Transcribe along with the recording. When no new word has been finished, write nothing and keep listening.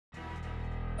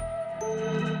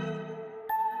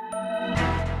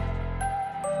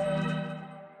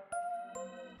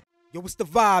Yo, what's the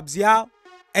vibes, y'all?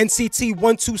 NCT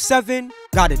 127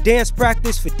 got a dance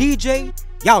practice for DJ.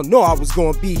 Y'all know I was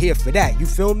gonna be here for that, you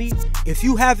feel me? If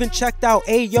you haven't checked out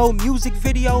Ayo music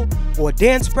video or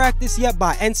dance practice yet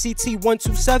by NCT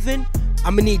 127,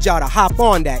 I'ma need y'all to hop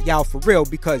on that, y'all, for real,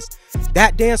 because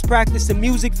that dance practice and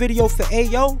music video for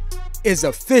Ayo is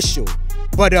official.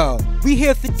 But we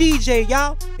here for DJ,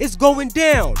 y'all. It's going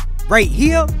down right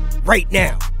here, right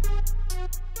now.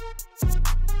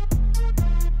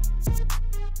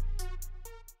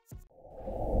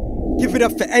 Give it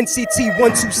up for NCT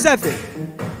 127.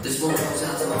 This one goes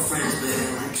out to my friends,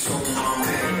 man. Like so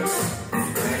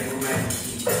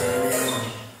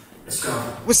let's go.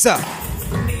 What's up?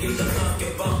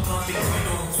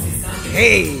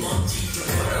 Hey.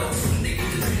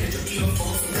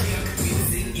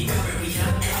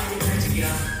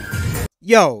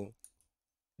 Yo,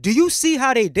 do you see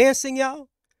how they dancing, y'all?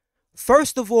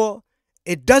 First of all,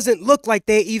 it doesn't look like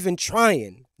they're even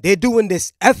trying. They're doing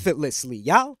this effortlessly,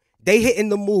 y'all. They hitting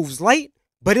the moves light,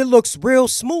 but it looks real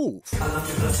smooth. I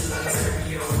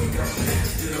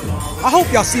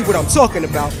hope y'all see what I'm talking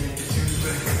about.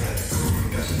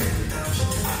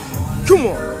 Come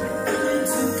on.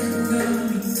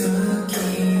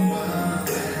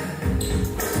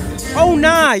 Oh,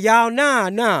 nah, y'all,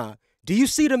 nah. Do you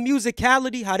see the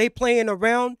musicality, how they playing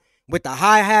around with the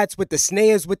hi-hats, with the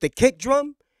snares, with the kick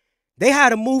drum? They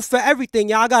had a move for everything,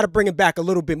 y'all. I gotta bring it back a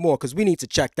little bit more because we need to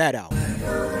check that out.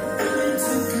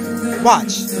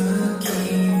 Watch.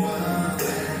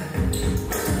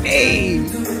 Hey.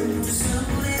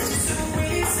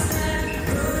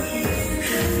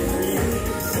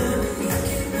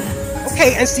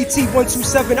 Okay, NCT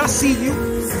 127, I see you.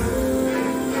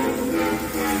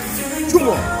 Come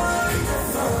on.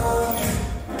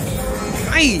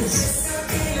 Nice.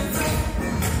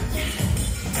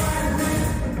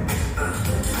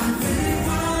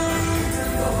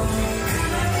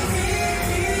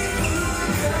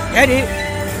 Get it?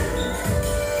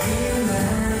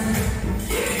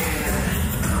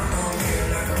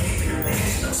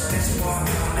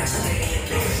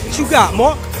 What you got,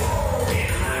 Mark?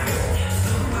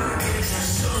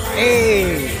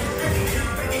 Hey.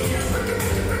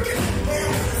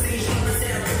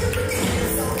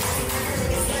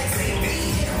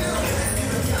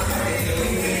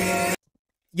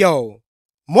 Yo,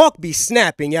 Mark be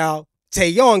snapping, y'all.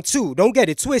 Taeyong too. Don't get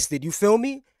it twisted, you feel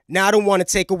me? Now, I don't want to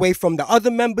take away from the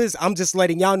other members. I'm just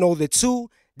letting y'all know the two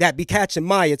that be catching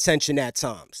my attention at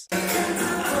times.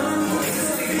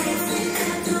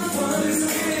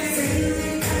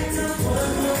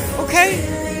 Okay.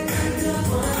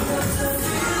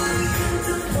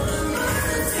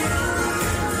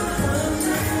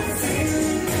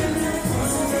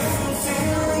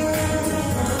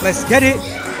 Let's get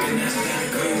it.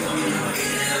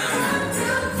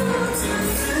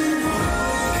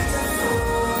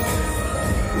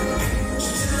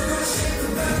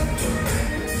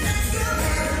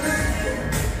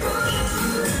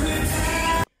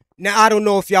 Now, I don't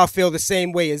know if y'all feel the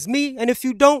same way as me, and if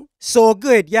you don't, so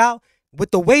good, y'all. With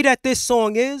the way that this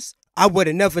song is, I would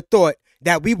have never thought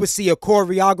that we would see a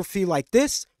choreography like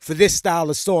this for this style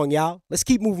of song, y'all. Let's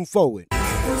keep moving forward.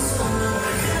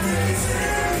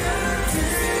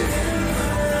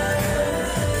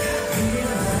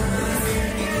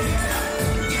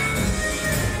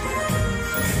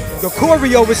 The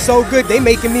choreo is so good, they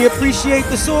making me appreciate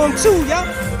the song too,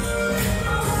 y'all.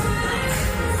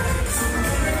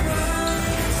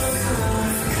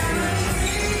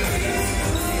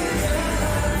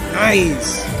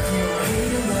 Nice.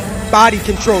 Body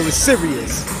control is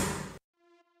serious.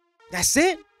 That's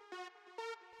it?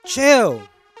 Chill.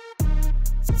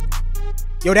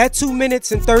 Yo, that 2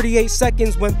 minutes and 38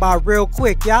 seconds went by real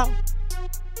quick, y'all.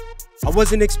 I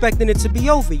wasn't expecting it to be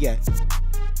over yet.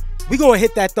 We gonna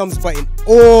hit that thumbs button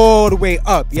all the way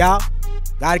up, y'all.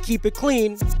 Gotta keep it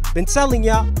clean. Been telling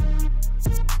y'all.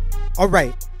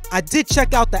 Alright, I did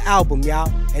check out the album,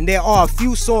 y'all, and there are a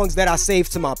few songs that I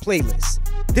saved to my playlist.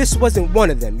 This wasn't one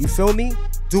of them, you feel me?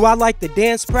 Do I like the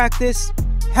dance practice?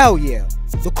 Hell yeah.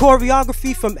 The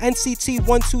choreography from NCT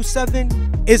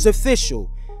 127 is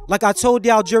official. Like I told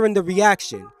y'all during the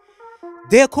reaction,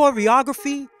 their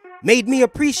choreography made me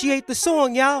appreciate the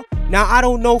song, y'all. Now, I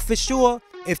don't know for sure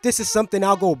if this is something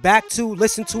I'll go back to,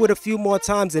 listen to it a few more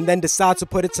times, and then decide to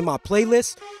put it to my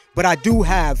playlist. But I do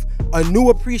have a new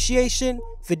appreciation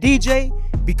for DJ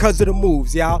because of the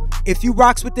moves, y'all. If you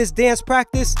rocks with this dance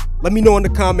practice, let me know in the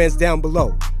comments down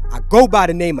below. I go by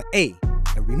the name of A.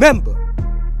 And remember,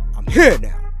 I'm here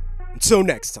now. Until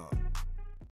next time.